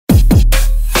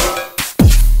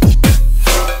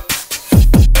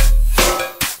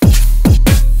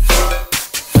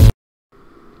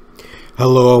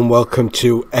Hello and welcome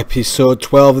to episode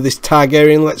 12 of this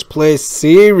Targaryen Let's Play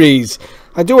series.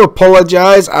 I do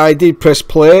apologise, I did press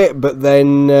play, but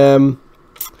then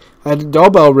I had a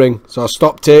doorbell ring, so I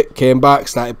stopped it, came back,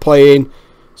 started playing.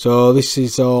 So this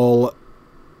is all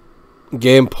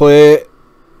gameplay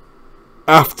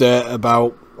after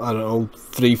about, I don't know,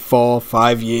 3, 4,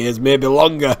 5 years, maybe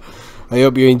longer. I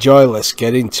hope you enjoy. Let's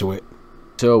get into it.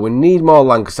 So we need more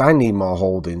land because I need more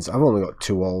holdings. I've only got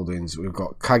 2 holdings. We've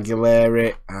got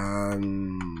Cagliari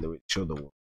and which other one?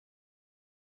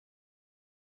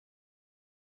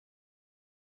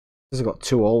 I've got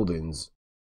 2 holdings.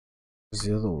 Where's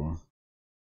the other one?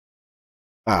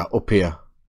 Ah, up here.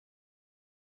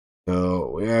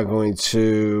 So we are going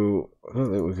to. I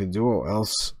don't think we can do what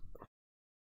else.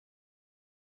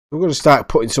 We're going to start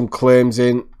putting some claims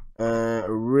in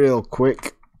real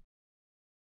quick.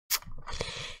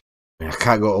 I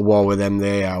can't go to war with them,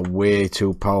 they are way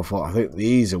too powerful. I think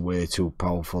these are way too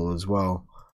powerful as well.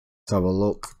 Let's have a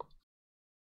look.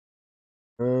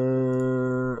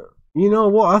 You know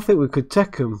what, I think we could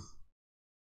take them.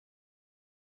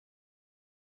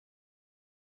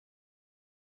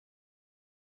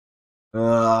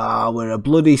 We're a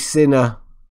bloody sinner.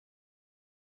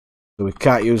 So we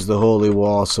can't use the Holy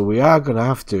War, so we are going to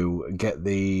have to get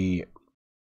the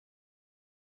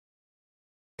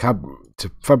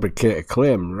to fabricate a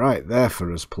claim right there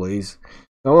for us, please.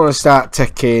 I want to start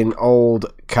taking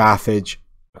old Carthage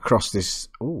across this.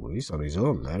 Oh, he's on his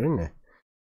own there, isn't he?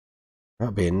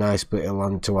 That'd be a nice bit of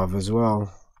land to have as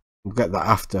well. We'll get that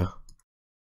after.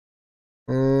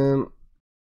 We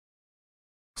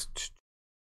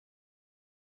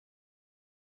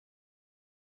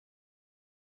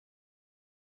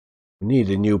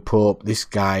need a new pope. This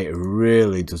guy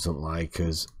really doesn't like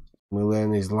us. We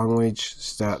learn his language,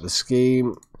 start the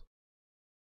scheme.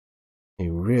 He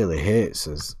really hates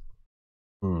us.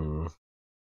 Oh,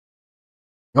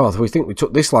 we think we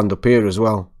took this land up here as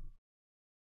well.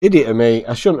 Idiot of me.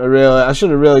 I should have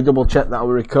really double checked that I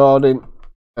was recording.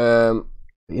 You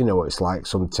know what it's like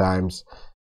sometimes.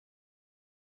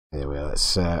 Anyway,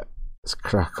 let's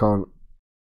crack on.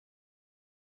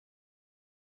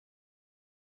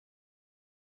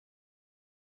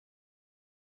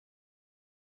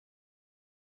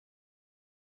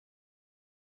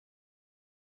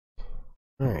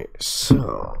 Right,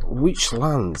 so which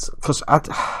lands? Because I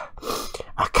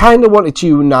kind of wanted to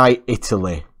unite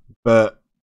Italy, but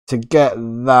to get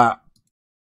that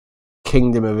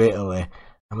Kingdom of Italy,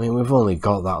 I mean, we've only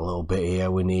got that little bit here.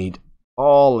 We need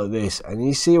all of this, and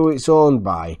you see who it's owned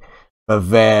by: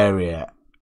 Bavaria,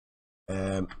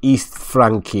 East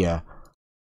Francia.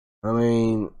 I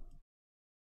mean,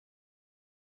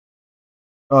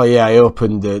 oh yeah, I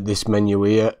opened this menu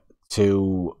here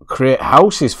to create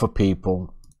houses for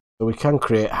people. So we can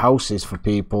create houses for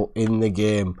people in the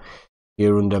game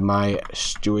here under my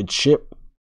stewardship.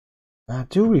 I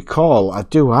do recall I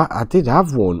did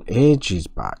have one ages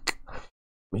back. Let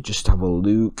me just have a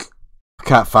look. I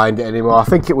can't find it anymore. I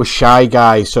think it was Shy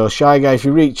Guy. So Shy Guy, if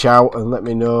you reach out and let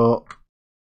me know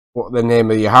what the name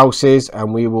of your house is,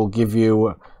 and we will give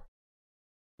you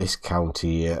this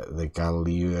county here, the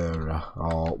Galliera,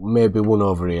 or maybe one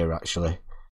over here actually.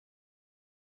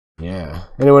 Yeah.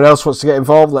 Anyone else wants to get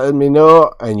involved, let me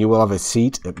know, and you will have a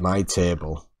seat at my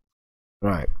table.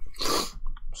 Right.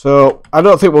 So, I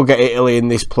don't think we'll get Italy in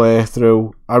this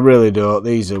playthrough. I really don't.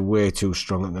 These are way too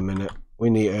strong at the minute. We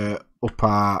need to up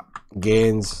our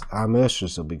gains. Our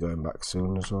mercenaries will be going back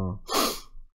soon as well.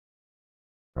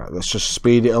 Right, let's just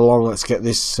speed it along. Let's get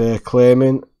this claim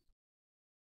in.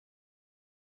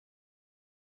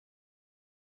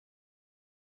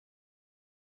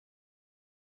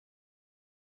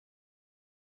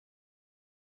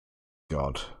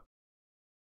 God.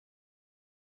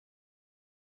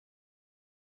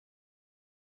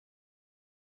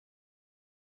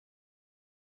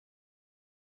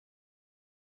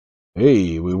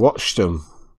 Hey, we watched them.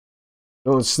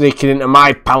 No one's sneaking into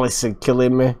my palace and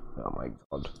killing me. Oh my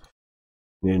god.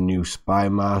 Need a new spy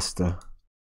master.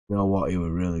 You know what? He was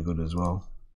really good as well.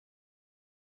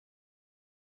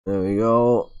 There we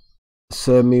go.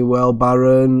 Serve me well,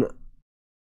 Baron.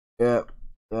 Yep.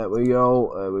 There we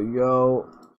go. There we go.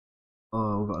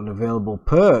 Oh, we've got an available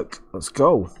perk. Let's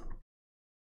go.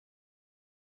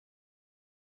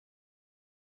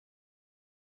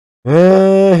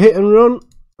 Hit and run.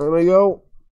 There we go.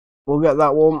 We'll get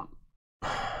that one.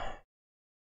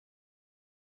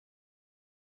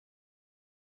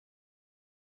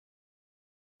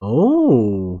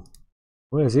 Oh,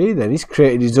 where's he then? He's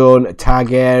created his own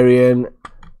Targaryen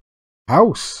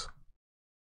house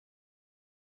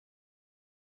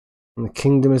in the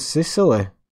Kingdom of Sicily.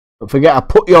 Don't forget, I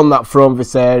put you on that throne,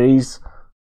 Viserys.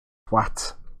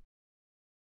 What?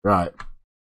 Right.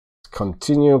 Let's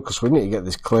continue, because we need to get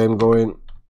this claim going.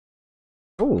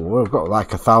 Oh, we've got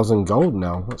like 1,000 gold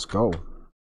now. Let's go.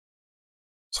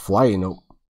 It's flying up.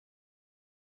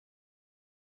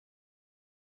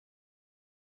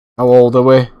 How old are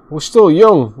we? We're still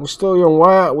young. We're still young.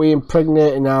 Why aren't we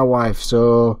impregnating our wife?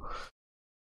 So,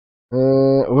 we've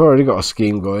already got a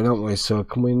scheme going, haven't we? So,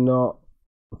 can we not?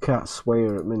 We can't sway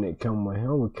her at the minute, can we?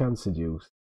 Oh, we can seduce.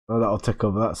 Oh, that'll take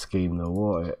over that scheme, though,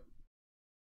 won't it?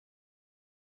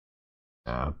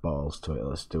 Ah, balls to it.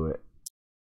 Let's do it.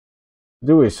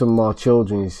 Do with some more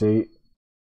children, you see.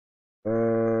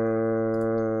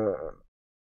 There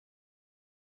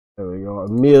we go.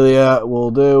 Amelia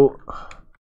will do.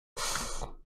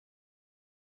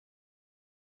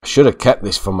 I should have kept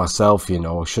this for myself, you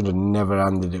know. I should have never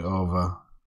handed it over. I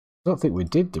don't think we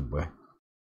did we?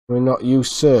 We're not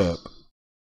usurp.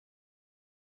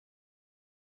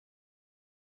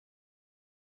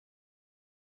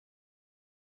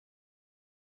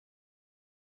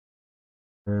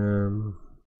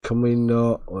 Can we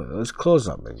not? Let's close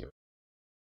that menu.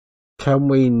 Can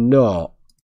we not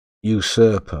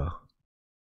usurp her?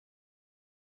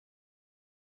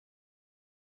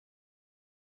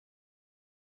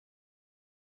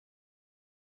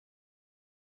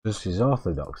 This is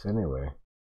orthodox anyway.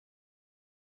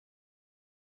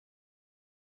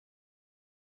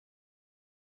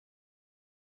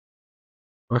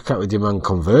 Why can't we demand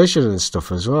conversion and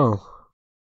stuff as well?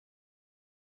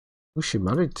 Who's she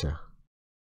married to?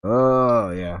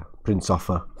 Oh yeah, Prince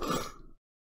Offer.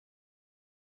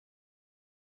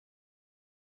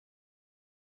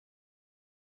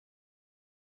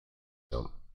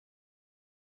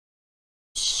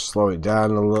 Slow it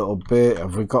down a little bit.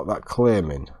 Have we got that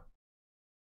claiming?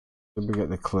 Did we get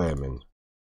the claiming?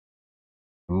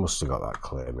 We must have got that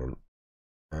claiming.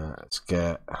 Let's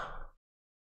get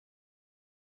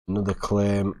another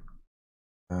claim.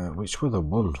 Which were the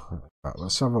one?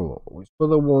 Let's have a look. Which were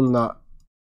the one that?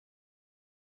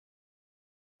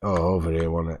 Oh, over here,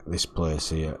 wasn't it? This place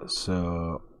here.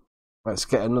 So let's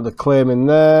get another claim in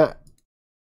there.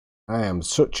 I am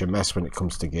such a mess when it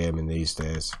comes to gaming these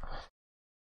days.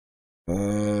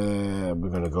 We're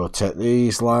gonna go take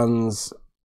these lands.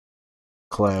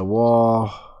 Declare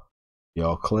war.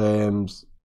 Your claims.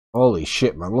 Holy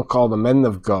shit, man! Look all the men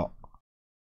they've got.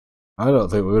 I don't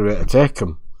think we're going to take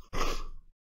them.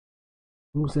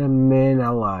 Who's their main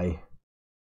ally?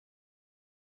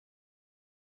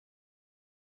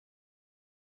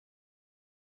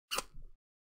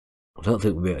 I don't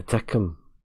think we'll be able to take them.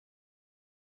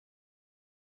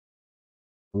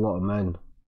 A lot of men.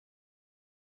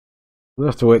 We'll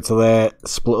have to wait till they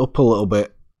split up a little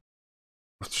bit.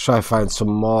 We'll have to try and find some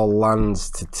more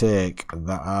lands to take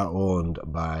that are owned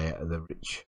by the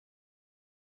rich.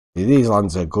 See, these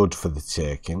lands are good for the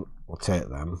taking. We'll take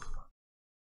them.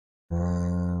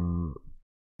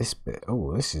 This bit,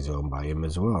 oh, this is owned by him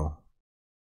as well.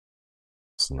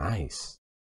 It's nice.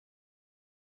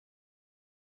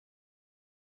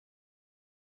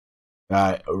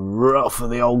 Right, rough of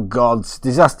the old gods.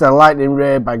 Disaster lightning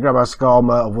raid by Grandma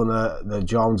Scorma of one of the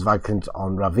Jorms vacant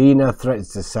on Ravina threatens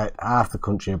to set half the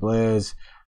country ablaze.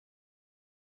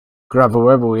 Grab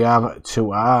whoever we have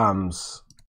to arms.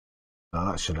 Oh,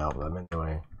 that should help them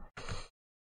anyway.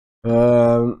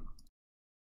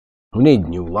 We need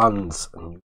new lands.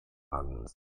 New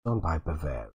lands. Done by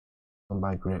Bavaria. Done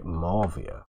by Great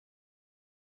Morvia.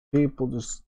 People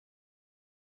just...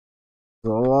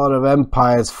 There's a lot of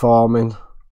empires forming.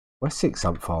 Wessex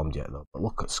haven't formed yet though, but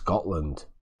look at Scotland.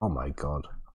 Oh my god.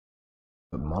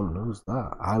 But Mon, who's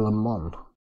that? Island Mon.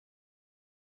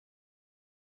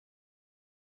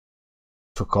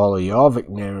 Took all of Jorvik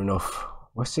near enough.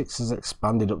 Wessex has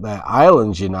expanded up there.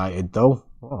 Ireland's united though.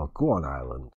 Oh, go on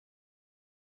Ireland.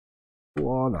 Go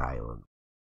on Ireland.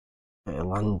 Bit of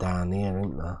land down here,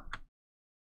 isn't there?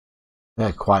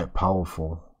 They're quite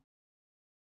powerful.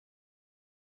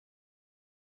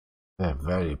 They're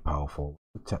very powerful.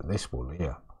 Look at this one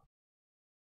here.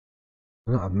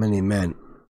 They don't have many men.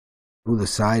 Who they're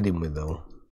siding with though?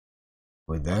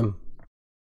 With them.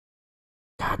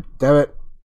 God damn it.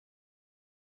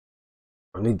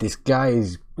 I need this guy.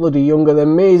 He's bloody younger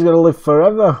than me. He's gonna live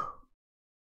forever.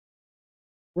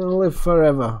 He's gonna live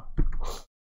forever.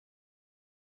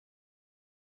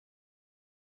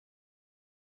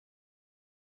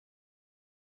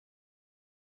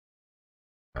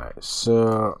 Alright,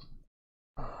 so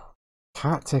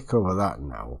can't take over that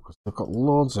now because they've got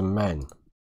loads of men.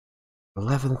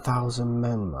 11,000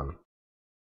 men, man.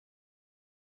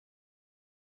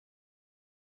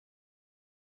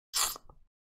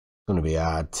 going to be a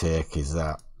hard take, is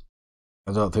that?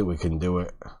 I don't think we can do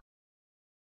it.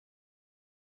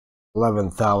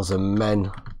 11,000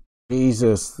 men.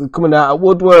 Jesus, they're coming out of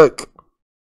woodwork.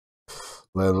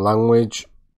 Learn language.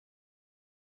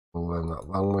 We'll learn that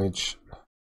language.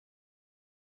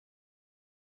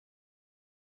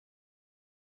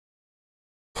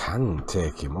 Can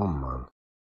take him on, man.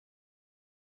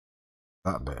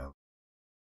 That bit.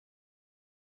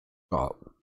 Got.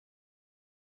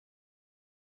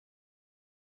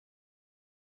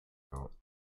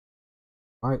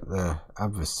 Like the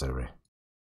adversary.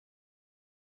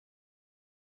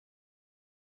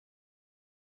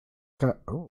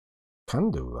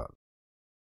 Can do that.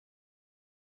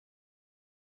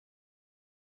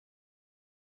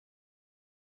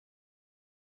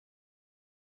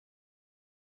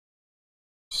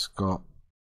 Scott.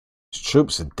 His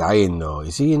troops are dying though.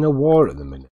 Is he in a war at the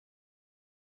minute?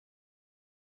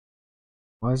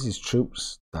 Why is his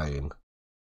troops dying?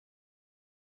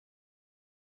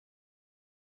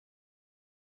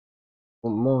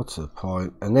 What more to the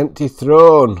point? An empty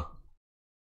throne.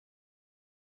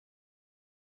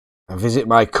 I visit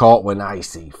my court when I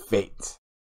see fit.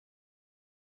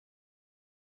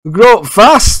 We grow up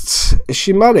fast. Is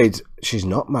she married? She's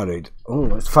not married. Oh,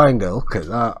 let's find her. Look at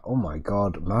that. Oh my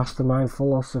god. Mastermind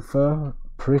philosopher.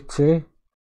 Pretty.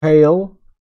 Pale.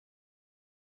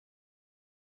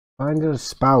 Find her a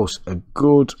spouse. A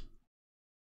good...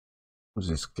 Who's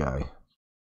this guy?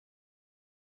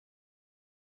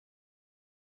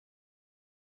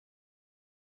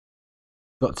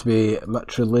 Got to be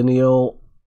matrilineal.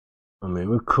 I mean,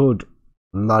 we could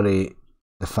marry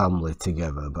the family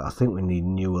together, but I think we need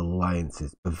new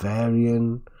alliances.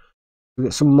 Bavarian. We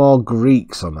get some more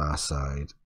Greeks on our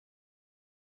side.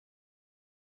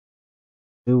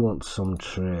 I do want some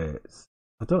traits.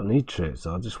 I don't need traits,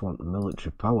 I just want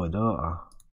military power, don't I?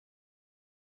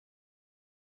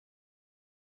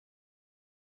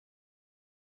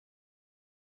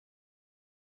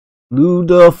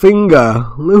 Ludofinger.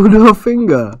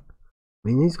 I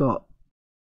mean, he's got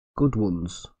good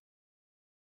ones.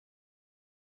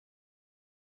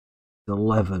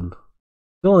 11.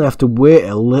 You only have to wait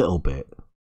a little bit.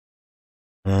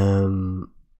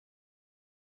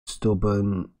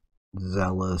 Stubborn,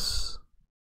 zealous,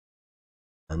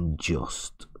 and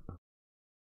just.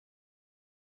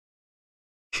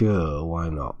 Sure, why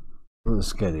not?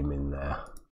 Let's get him in there.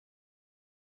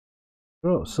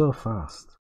 Oh, so fast.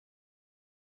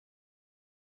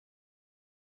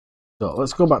 So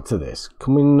let's go back to this.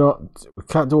 Can we not? We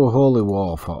can't do a holy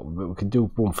war for, but we can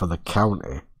do one for the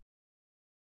county.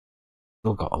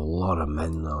 We've got a lot of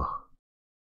men though.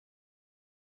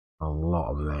 A lot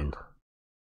of men.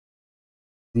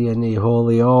 See any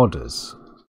holy orders?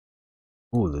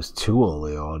 Oh, there's 2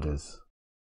 holy orders.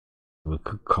 We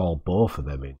could call both of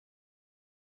them in.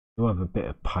 Do have a bit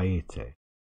of piety.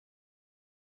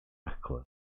 Reckless.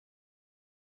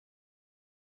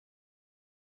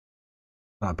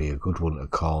 That'd be a good one to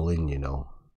call in, you know.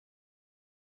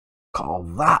 Call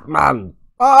that, man!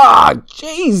 Ah,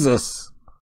 Jesus!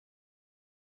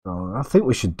 Oh, I think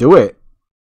we should do it.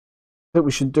 I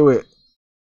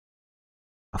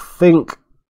think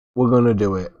we're gonna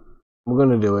do it.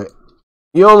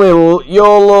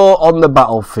 YOLO on the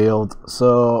battlefield.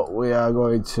 So we are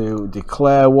going to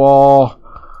declare war.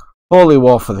 Holy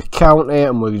war for the county,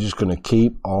 and we're just gonna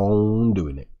keep on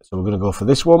doing it. So we're gonna go for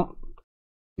this one.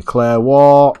 Declare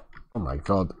war. Oh my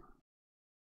god.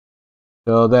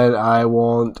 So then I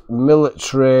want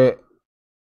military.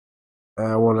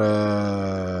 I want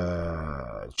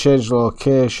to change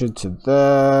location to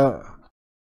there.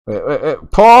 Wait.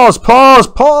 Pause.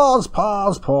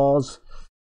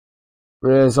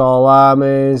 Raise all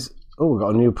armies. Oh, we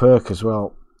got a new perk as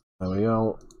well. There we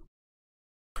go.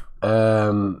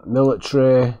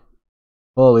 Military.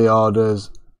 Holy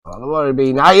orders. Oh, they've already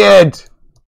been hired.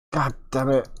 God damn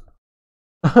it.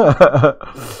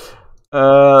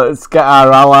 Let's get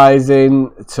our allies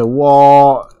in to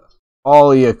war.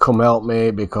 All of you come help me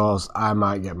because I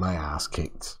might get my ass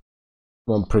kicked.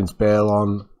 Come on, Prince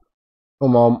Balon.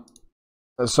 Come on.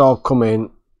 Let's all come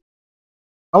in.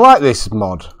 I like this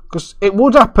mod because it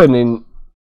would happen in,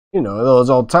 you know, those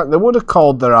old times. They would have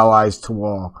called their allies to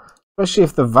war, especially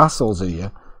if the vassals are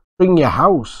you. Bring your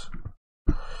house.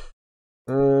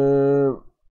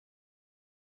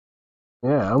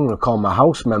 Yeah, I'm going to call my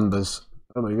house members.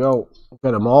 There we go.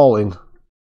 Get them all in.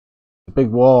 A big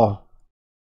war.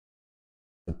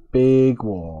 A big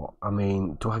war. I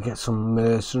mean, do I get some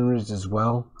mercenaries as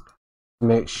well?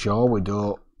 Make sure we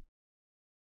don't.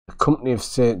 The Company of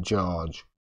St. George.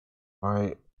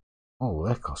 Right. Oh,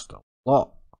 they cost a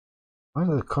lot. Why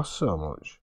do they cost so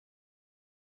much?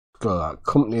 go that.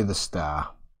 Company of the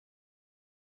Star.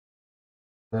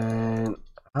 Then,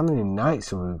 how many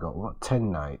knights have we got? What,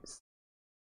 10 knights?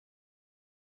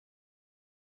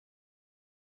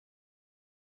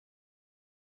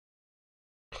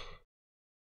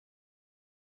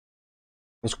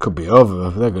 This could be over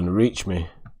if they're going to reach me.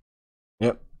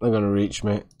 Yep, they're going to reach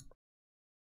me.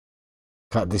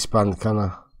 Can't disband, can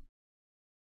I?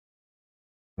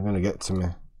 They're going to get to me.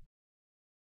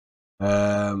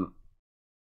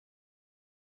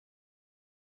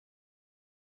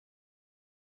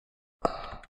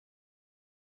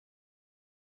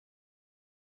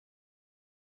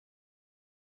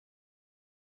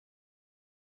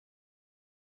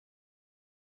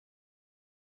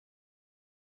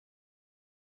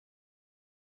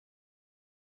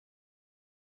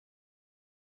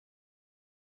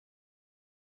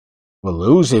 We're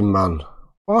losing, man.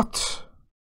 What?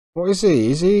 What is he?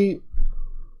 Is he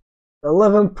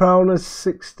 11 pounder,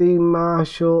 16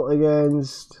 marshal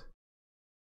against...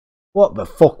 What the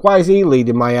fuck? Why is he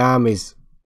leading my armies?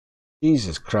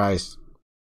 Jesus Christ.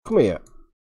 Come here.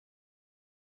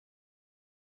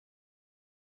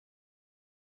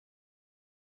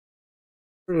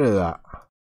 Get rid of that.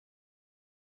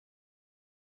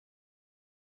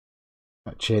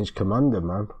 That changed commander,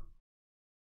 man.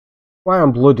 Why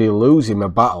I'm bloody losing my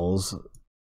battles.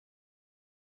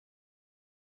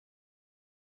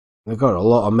 They've got a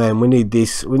lot of men. We need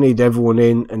this. We need everyone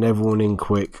in and everyone in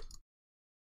quick.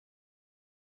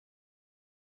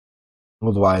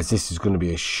 Otherwise, this is going to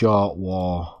be a short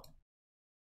war.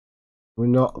 We're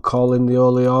not calling the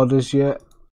Holy Orders yet.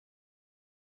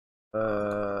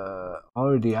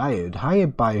 Already hired.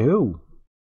 Hired by who?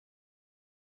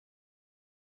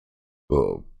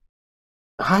 Oh.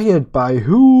 Hired by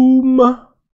whom?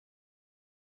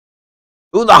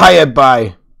 Who the hired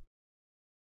by?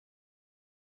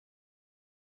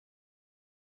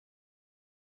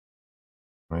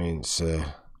 I mean, it's an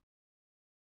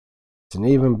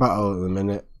even battle at the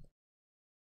minute.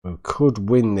 We could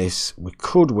win this. We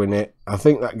could win it. I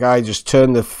think that guy just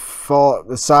turned the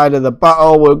side of the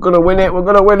battle. We're gonna win it. We're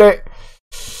gonna win it.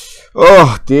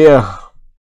 Oh dear.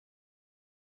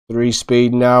 3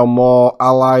 speed now. More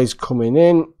allies coming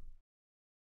in.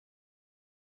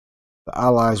 The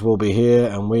allies will be here,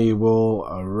 and we will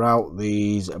rout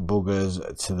these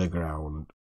buggers to the ground.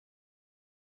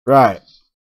 Right.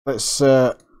 Let's.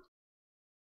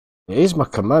 Here's my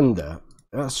commander.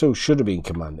 That's who should have been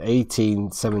commander.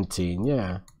 18, 17.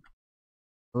 Yeah.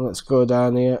 Well, let's go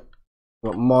down here.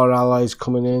 Got more allies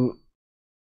coming in.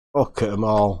 Look at them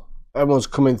all. Everyone's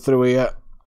coming through here.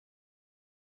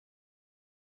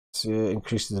 Let's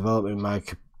increase the development in my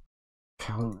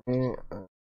account here.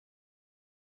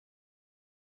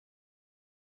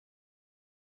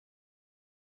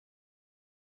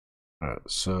 Right,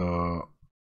 so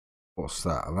what's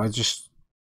that? Have I just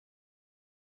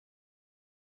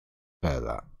pair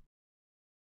that?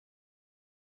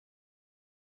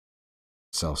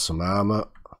 Sell some armor.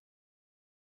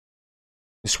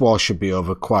 This war should be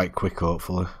over quite quick,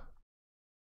 hopefully.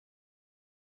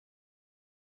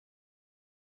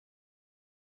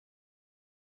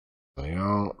 There you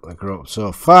go. They grow up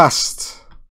so fast.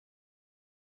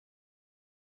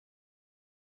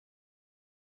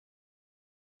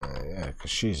 Yeah,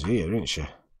 because she's here, isn't she?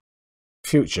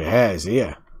 Future hair's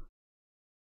here.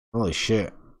 Holy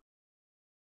shit.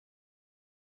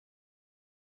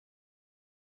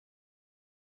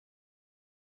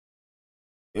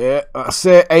 Yeah, that's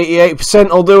it. 88%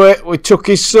 will do it. We took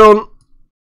his son.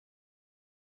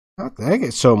 How did they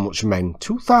get so much men?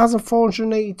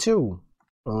 2,482.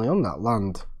 Only on that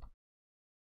land.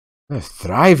 They're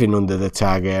thriving under the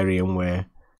Targaryen way.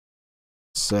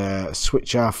 Let's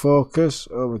switch our focus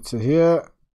over to here.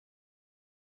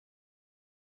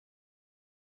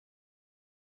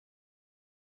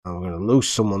 And we're going to lose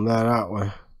someone there, aren't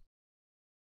we?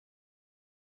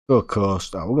 Go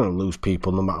coast. Oh, we're going to lose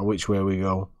people no matter which way we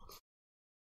go.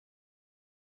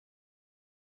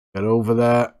 Get over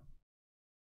there.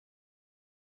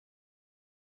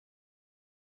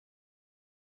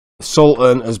 The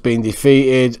Sultan has been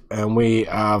defeated and we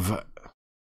have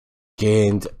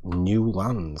gained new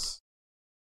lands.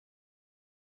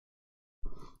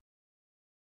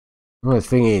 Well, the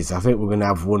thing is, I think we're going to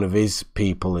have one of his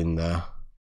people in there.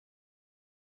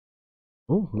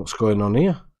 Oh, what's going on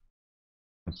here?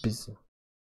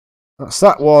 That's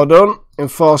that war done.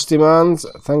 Enforced demands.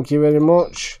 Thank you very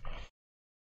much.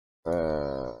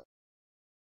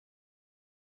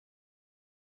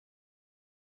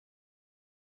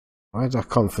 Why did I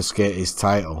confiscate his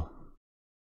title?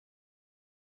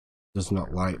 Does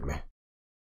not like me.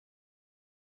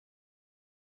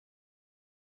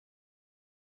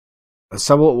 let's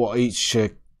have a look what each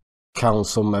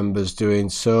council member's doing.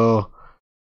 So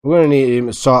we're going to need him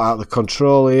to sort out the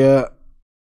control here.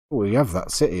 Oh, we have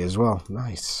that city as well.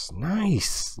 Nice,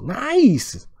 nice,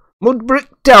 nice. Mud brick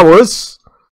towers.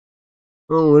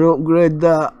 Oh, we'll upgrade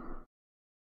that.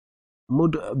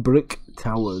 Mud brick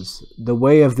towers. The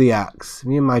way of the axe.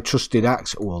 Me and my trusted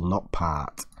axe will not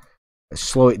part. Let's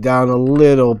slow it down a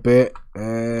little bit.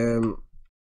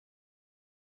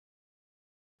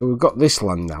 We've got this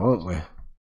land now, haven't we?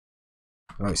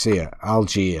 Right, see here,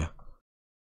 Algier.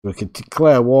 We can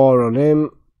declare war on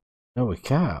him. No, we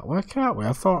can't. Why can't we?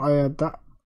 I thought I had that.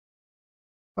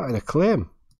 I had a claim.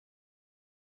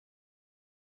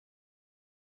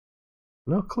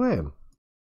 No claim.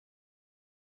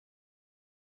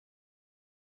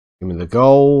 Give me the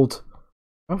gold.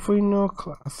 Have we no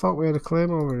claim? I thought we had a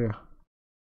claim over here.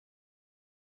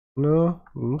 No,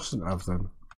 we mustn't have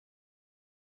them.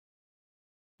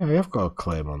 Yeah, I've got a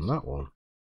claim on that one.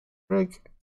 Frig.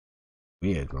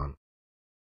 Weird, man.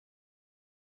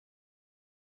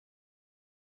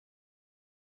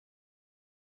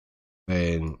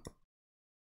 Then.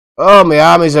 Oh, my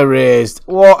armies are raised.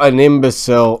 What an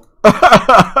imbecile.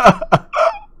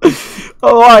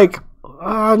 Oh, like,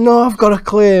 oh, no, I've got a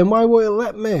claim. Why won't it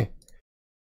let me?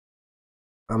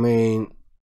 I mean,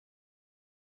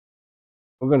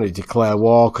 we're going to declare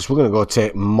war because we're going to go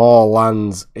take more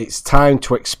lands. It's time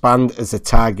to expand as a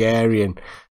Targaryen.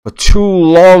 For too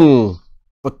long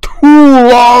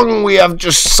we have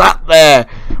just sat there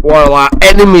while our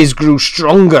enemies grew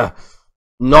stronger.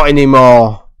 Not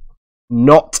anymore.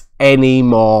 Not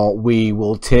anymore. We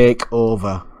will take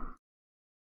over.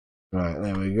 Right,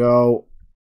 there we go.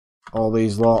 All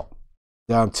these lot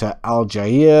down to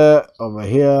Algier over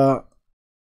here.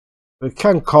 We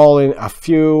can call in a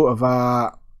few of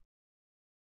our...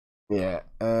 Yeah,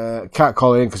 can't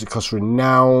call it in because it costs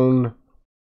renown.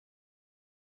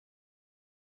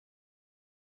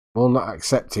 Will not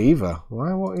accept either.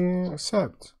 Why won't you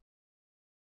accept?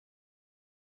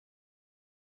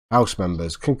 House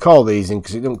members can call these in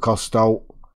because it doesn't cost out.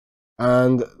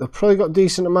 And they've probably got a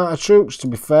decent amount of troops, to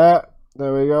be fair.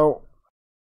 There we go.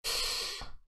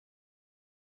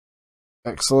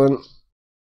 Excellent.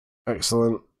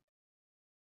 Excellent.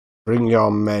 Bring your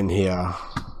men here.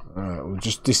 Alright, we've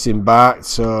just disembarked,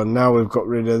 so now we've got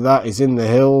rid of that. He's in the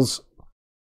hills.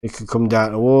 He can come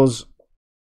down to us.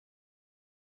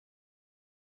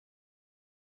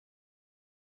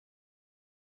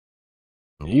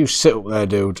 You sit up there,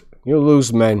 dude. You'll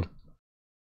lose men.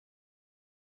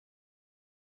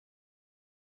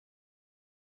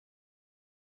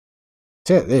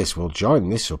 Take this, we'll join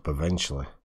this up eventually.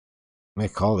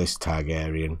 Make all this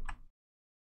Targaryen.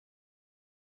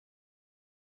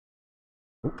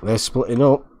 Oh, they're splitting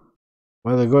up.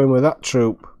 Where are they going with that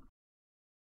troop?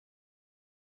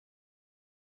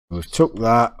 We've took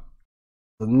that.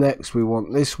 The next we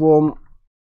want this one.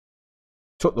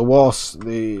 Took the horse.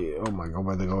 The oh my god,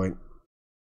 where are they going?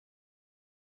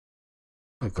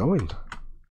 They're going.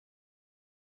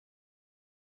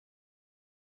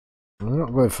 They're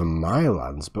not going for my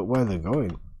lands, but where they're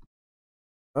going?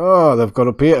 Oh, they've got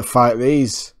up here to fight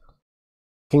these.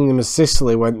 Kingdom of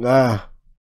Sicily went there.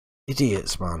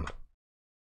 Idiots, man.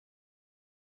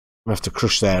 We have to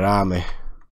crush their army.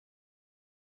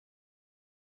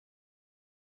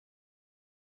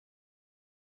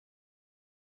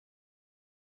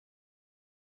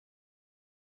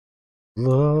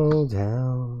 Slow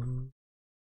down.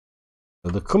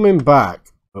 So they're coming back,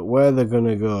 but where they're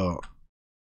gonna go?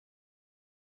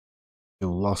 They're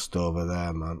lost over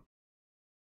there, man.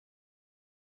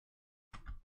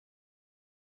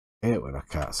 I hate when I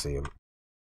can't see them.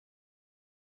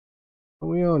 But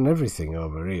we own everything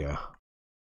over here.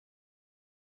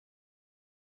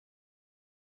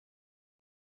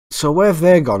 So where have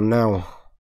they gone now?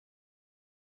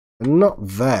 They're not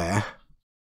there.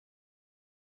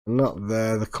 They're not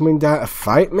there. They're coming down to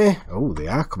fight me? Oh, they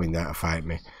are coming down to fight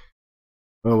me.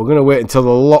 Well, we're going to wait until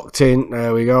they're locked in.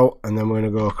 There we go. And then we're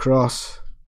going to go across.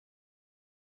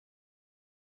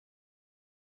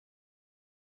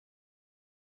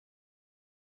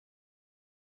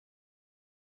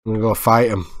 I'm going to go fight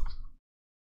them.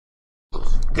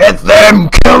 Get them!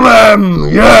 Kill them!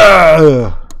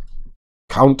 Yeah!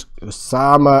 Count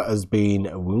Osama has been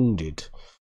wounded.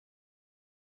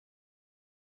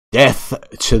 Death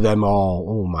to them all.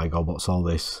 Oh my god, what's all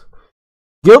this?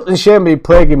 Guilt and shame be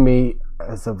plaguing me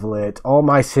as of late. All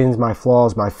my sins, my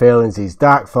flaws, my failings, these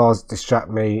dark thoughts distract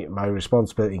me, my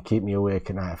responsibility and keep me awake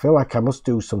at night. I feel like I must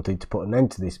do something to put an end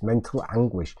to this mental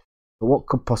anguish. But what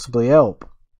could possibly help?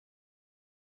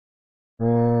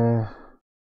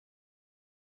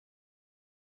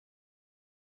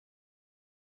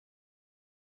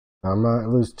 I might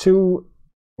lose 2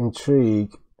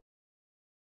 intrigue.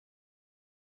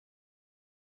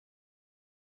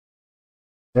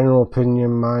 General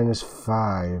opinion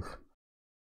 -5.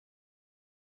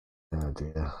 Oh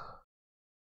dear.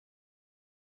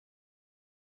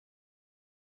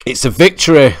 It's a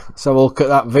victory. Let's have a look at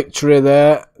that victory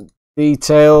there.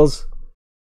 Details.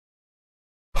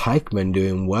 Pikemen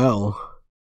doing well.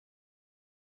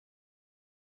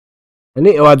 I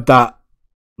need to add that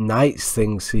knights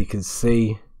thing so you can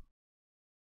see.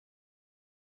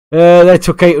 They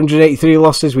took 883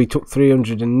 losses. We took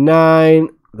 309.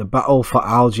 The battle for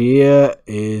Algiers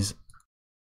is...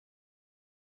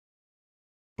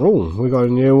 Oh, we got a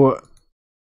new...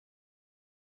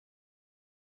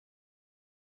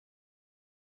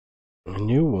 A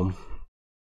new one.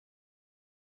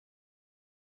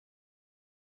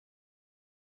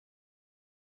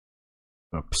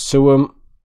 I'll pursue them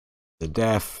to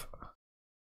death.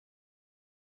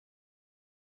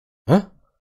 Huh?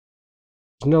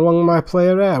 There's no longer my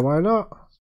player there. Why not?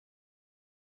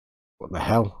 What the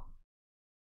hell?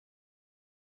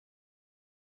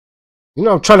 You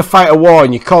know, I'm trying to fight a war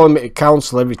and you're calling me to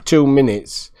council every 2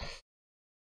 minutes.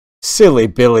 Silly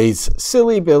Billies.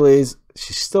 Silly Billies.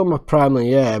 She's still my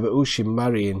primary heir, but who's she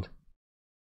marrying?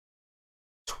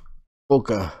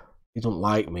 Bugger. He don't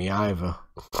like me either.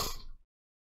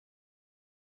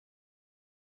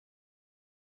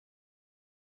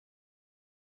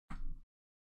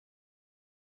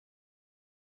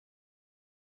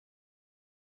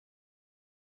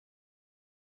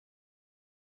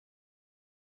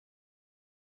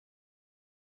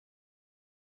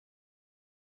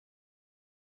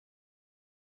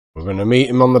 We're going to meet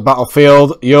him on the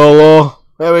battlefield. YOLO.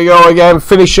 There we go again.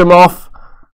 Finish him off.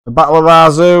 The Battle of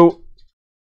Arzu.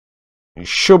 It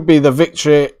should be the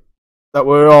victory that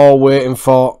we're all waiting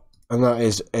for. And that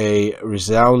is a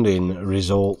resounding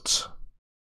result.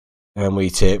 And we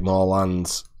take more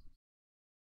lands.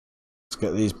 Let's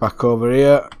get these back over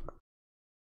here.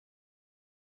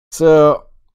 So,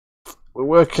 we're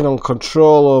working on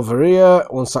control over here.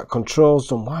 Once that control's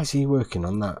done, why is he working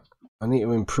on that? I need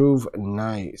to improve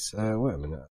knights. Wait a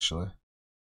minute, actually.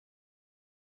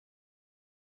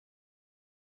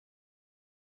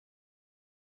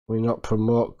 We not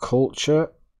promote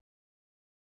culture.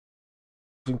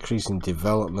 Increasing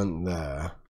development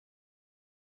there.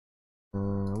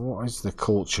 What is the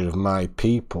culture of my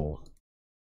people?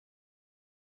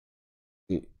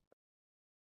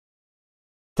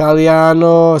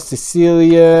 Italiano,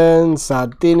 Sicilian,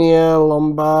 Sardinia,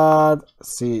 Lombard.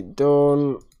 See it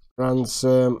done.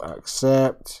 Ransom,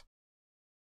 accept.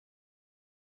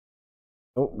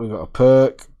 Oh, we got a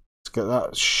perk. Let's get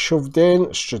that shoved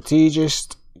in.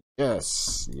 Strategist.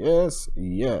 Yes, yes,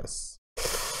 yes.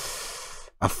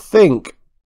 I think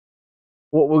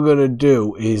what we're going to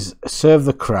do is serve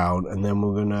the crown and then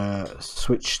we're going to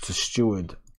switch to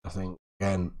steward, I think,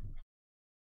 again.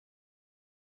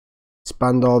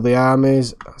 Expand all the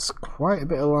armies. That's quite a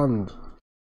bit of land.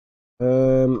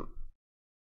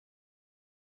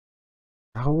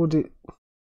 How would it...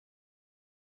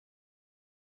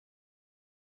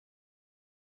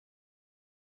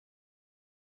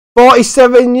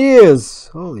 "47 years!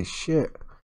 Holy shit.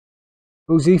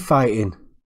 Who's he fighting?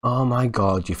 Oh my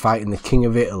god, you're fighting the King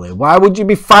of Italy. Why would you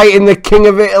be fighting the King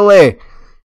of Italy?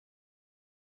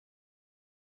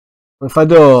 If I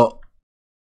don't...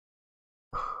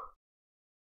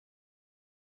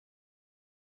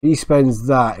 He spends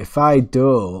that. If I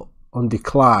don't, on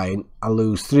decline, I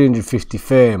lose 350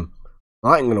 fame.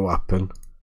 That ain't going to happen.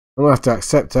 I'm going to have to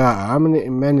accept that. How many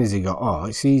men has he got? Oh,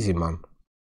 it's easy, man.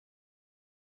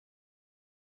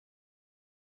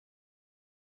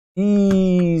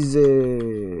 Easy.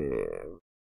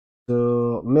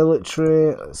 So,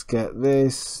 military. Let's get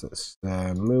this. Let's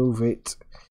move it.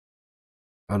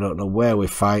 I don't know where we're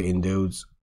fighting, dudes.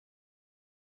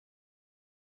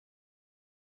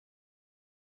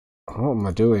 What am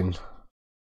I doing?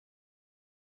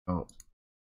 Oh.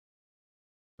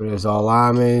 Raise all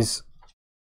armies.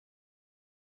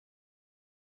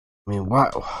 I mean,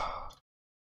 what?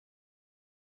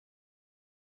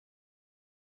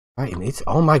 Fighting it?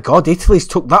 Oh my god, Italy's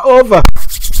took that over.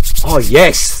 Oh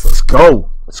yes, let's go.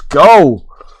 Let's go.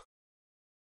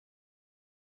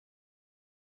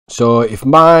 So if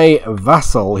my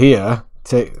vassal here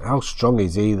how strong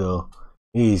is he though?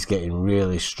 He's getting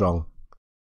really strong.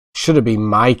 Should have been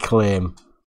my claim.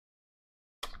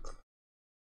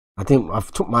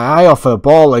 I've took my eye off her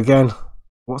ball again.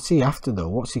 What's he after though?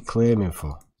 What's he claiming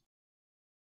for?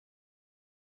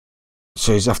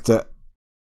 So he's after...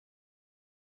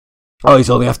 Oh, he's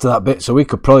only after that bit, so we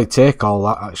could probably take all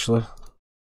that actually.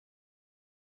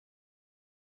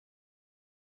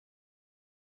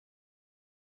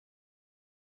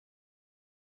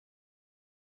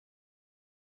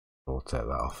 We'll take that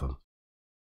off them.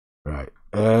 Right.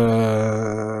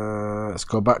 Let's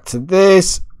go back to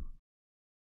this.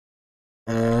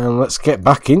 And let's get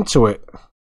back into it.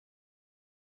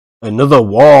 Another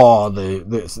war.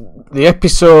 The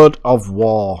episode of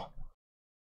war.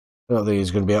 I don't think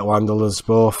he's going to be at Wanderers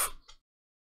both.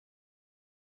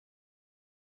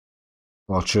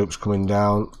 More troops coming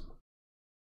down.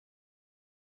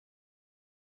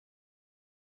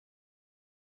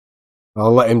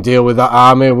 I'll let him deal with that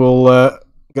army. We'll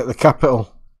get the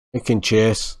capital. He can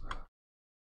chase.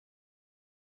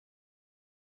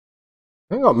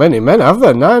 They ain't got many men, have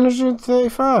they?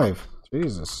 935.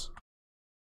 Jesus.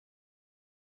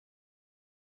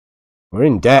 We're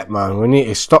in debt, man. We need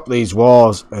to stop these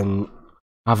wars and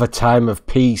have a time of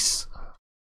peace.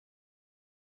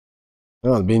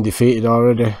 Oh, they've been defeated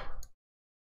already.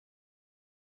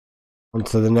 On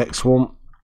to the next one.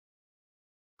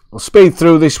 We'll speed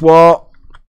through this war.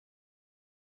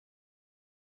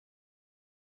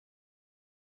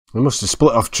 We must have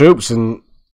split off troops and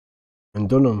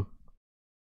done them.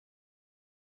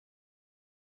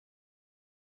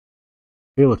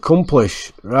 Feel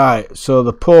accomplished. Right, so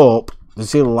the Pope,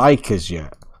 does he like us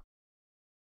yet?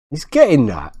 He's getting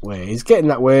that way. He's getting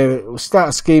that way. We'll start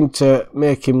a scheme to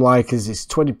make him like us. It's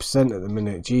 20% at the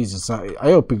minute. Jesus, I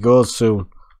hope he goes soon.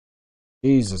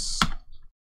 Jesus.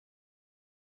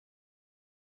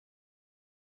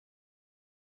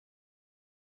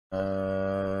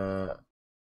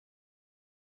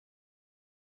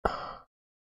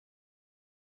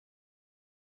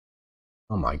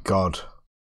 Oh my God.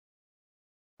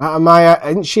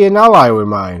 Isn't she an ally with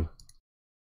mine?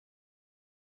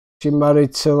 She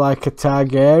married to like a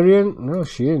Targaryen? No,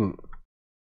 she isn't.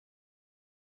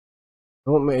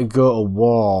 They want me to go to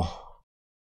war.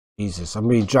 Jesus, I'm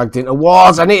being dragged into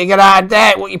wars. I need to get out of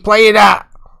debt. What are you playing at?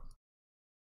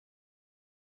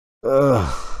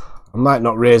 Ugh. I might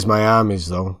not raise my armies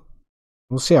though.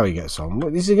 We'll see how he gets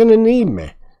on. Is he going to need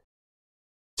me?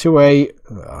 2-8.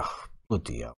 Ugh,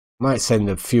 bloody hell. Might send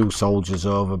a few soldiers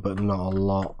over, but not a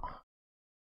lot.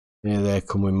 Yeah, they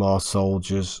come with more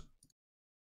soldiers.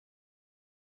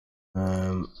 We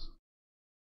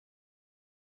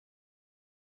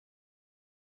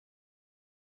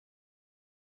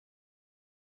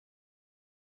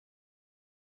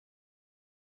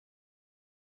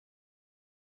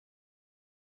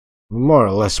more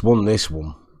or less won this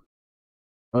one.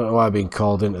 I don't know why I've been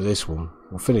called into this one.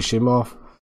 We'll finish him off.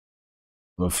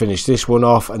 We'll finish this one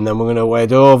off, and then we're going to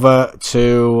head over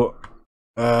to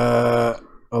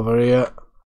over here.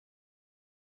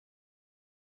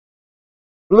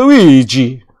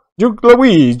 Luigi, Duke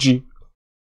Luigi.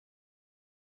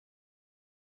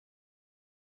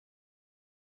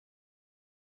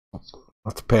 I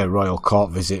have to pay a royal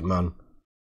court visit, man.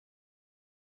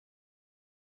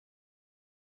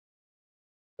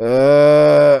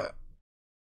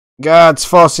 Guards,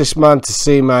 force this man to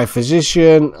see my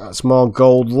physician. That's more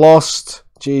gold lost.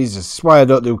 Jesus, that's why I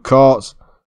don't do courts.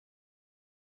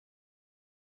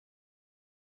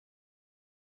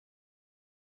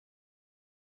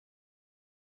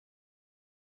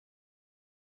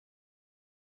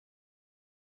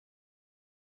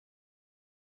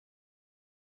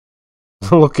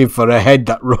 Looking for a head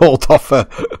that rolled off a...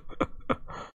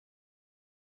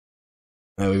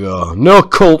 There we go. No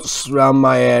cults around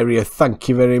my area, thank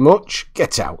you very much.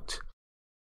 Get out.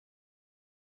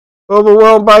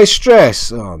 Overwhelmed by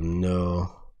stress. Oh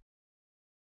no.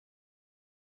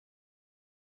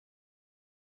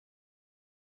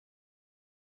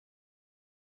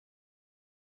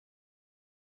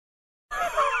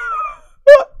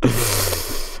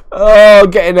 Oh,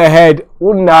 getting ahead.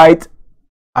 One night,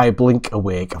 I blink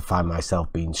awake and find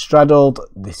myself being straddled.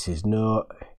 This is no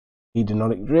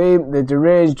hedonic dream. The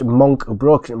deranged monk who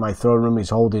broke into my throne room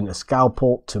is holding a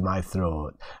scalpel to my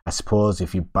throat. I suppose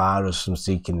if you bar us from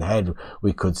seeking the head,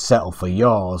 we could settle for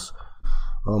yours.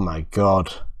 Oh my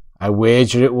God. I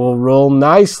wager it will roll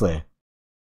nicely.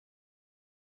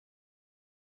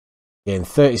 Again,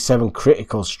 37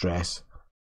 critical stress.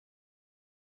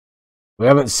 We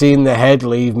haven't seen the head,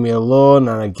 leave me alone.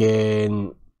 And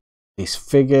again,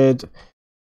 disfigured.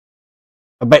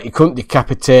 I bet you couldn't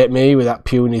decapitate me with that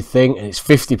puny thing, and it's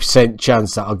 50%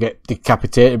 chance that I'll get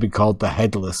decapitated and be called the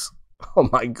Headless. Oh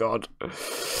my God.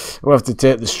 We'll have to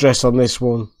take the stress on this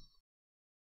one.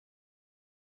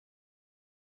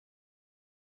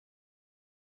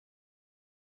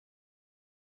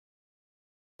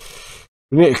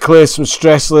 We need to clear some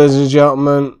stress, ladies and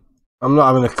gentlemen. I'm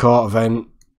not having a court event.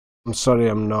 I'm sorry,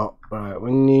 I'm not. Right,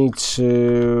 we need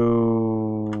to...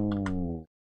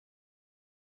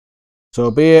 So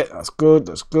be it. That's good.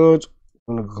 That's good.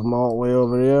 I'm going to come all the way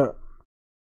over here.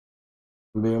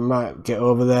 We might get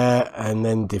over there and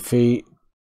then defeat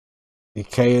the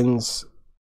Cairns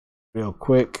real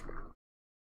quick.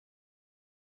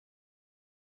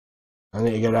 I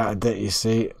need to get out of debt, you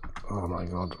see. Oh my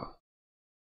god.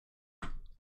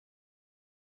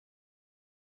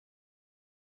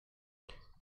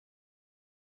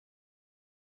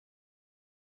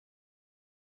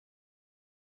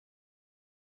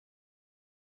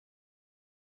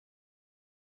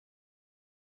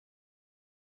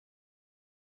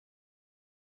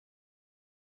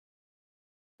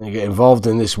 You get involved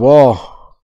in this war.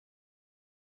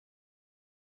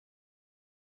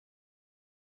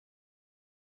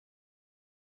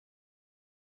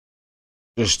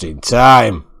 Just in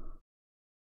time.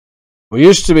 We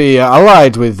used to be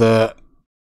allied with the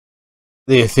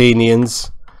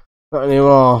Athenians. Not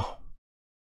anymore.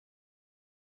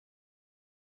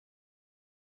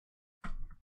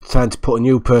 Time to put a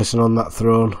new person on that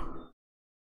throne.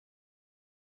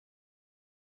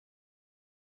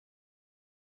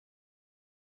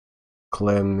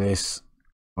 Claim this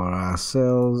for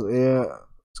ourselves here.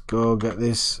 Let's go get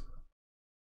this.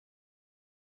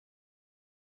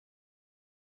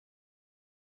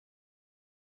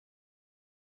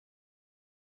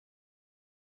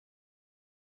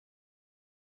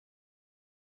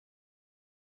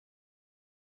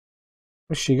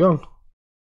 Where's she gone?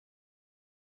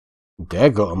 Dare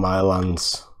go to my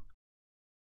lands.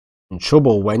 In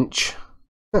trouble, wench.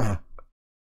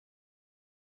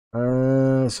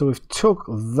 So we've took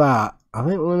that. I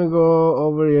think we're gonna go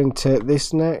over here and take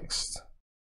this next.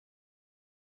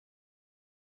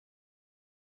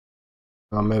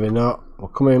 Oh, maybe not. We're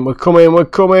coming, we're coming, we're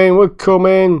coming, we're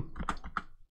coming.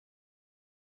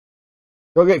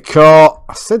 Don't get caught.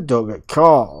 I said don't get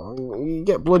caught. You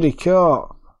get bloody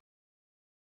caught.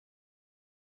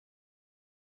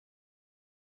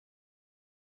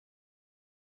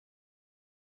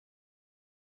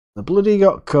 The bloody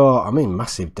got caught. I'm in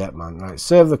massive debt, man. Right,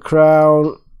 save the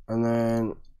crown, and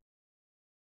then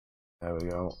there we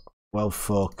go. Well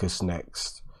focused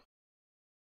next.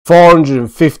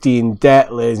 450 in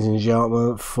debt, ladies and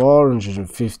gentlemen.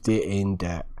 450 in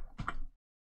debt.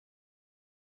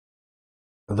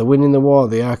 Are they winning the war?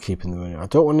 They are keeping the winning. I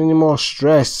don't want any more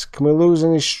stress. Can we lose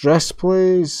any stress,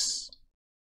 please?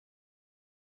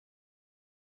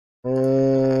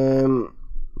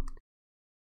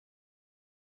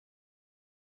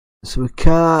 So we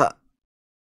can't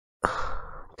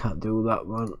do that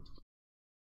one.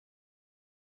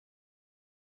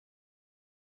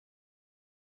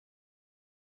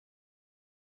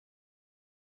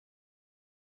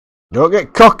 Don't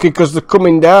get cocky because they're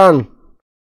coming down.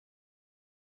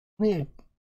 Yeah.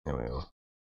 There we go.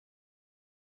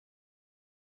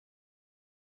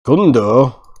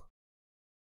 Gundo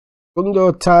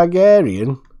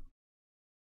Targaryen.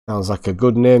 Sounds like a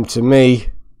good name to me.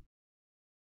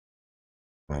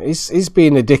 He's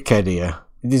being a dickhead here.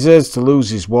 He deserves to lose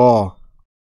his war.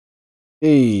 So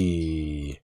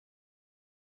we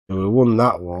won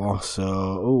that war, so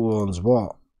who owns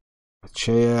what? A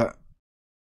chair.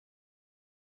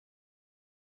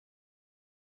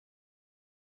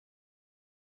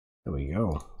 There we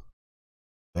go.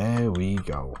 There we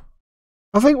go.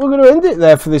 I think we're going to end it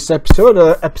there for this episode,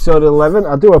 episode 11.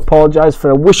 I do apologise for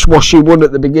a wish-washy one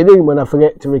at the beginning when I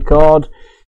forget to record.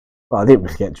 Well, I didn't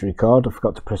forget to record. I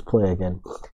forgot to press play again.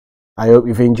 I hope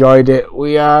you've enjoyed it.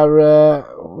 We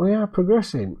are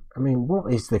progressing. I mean,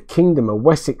 what is the Kingdom of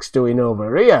Wessex doing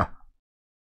over here?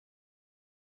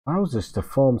 Allows us to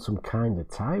form some kind of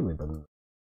tie with them.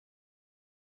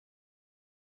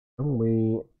 Can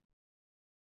we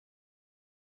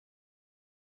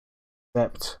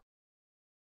accept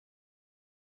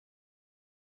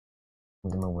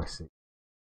Kingdom of Wessex?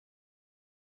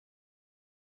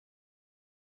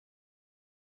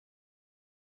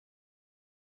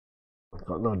 I've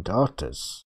got no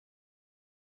daughters.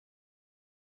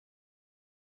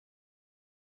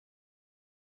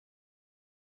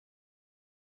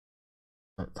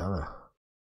 Don't tell her.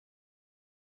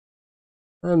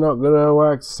 I'm not gonna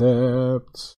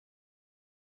accept.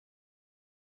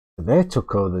 They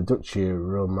took over the Duchy of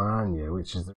Romagna,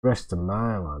 which is the rest of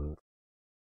my land.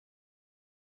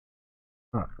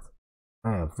 Right.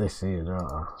 I have this here,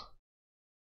 don't I?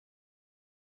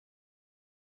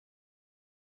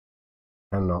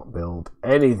 Cannot build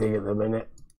anything at the minute.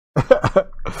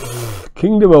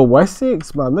 Kingdom of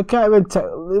Wessex, man. They can't even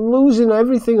they're losing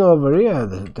everything over here.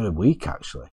 They're weak,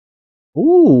 actually.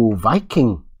 Ooh,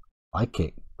 Viking. Like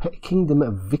it. Kingdom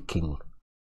of Viking.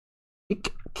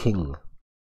 Vic King.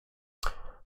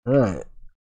 Right.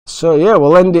 So, yeah,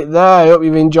 we'll end it there. I hope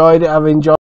you've enjoyed it. I've enjoyed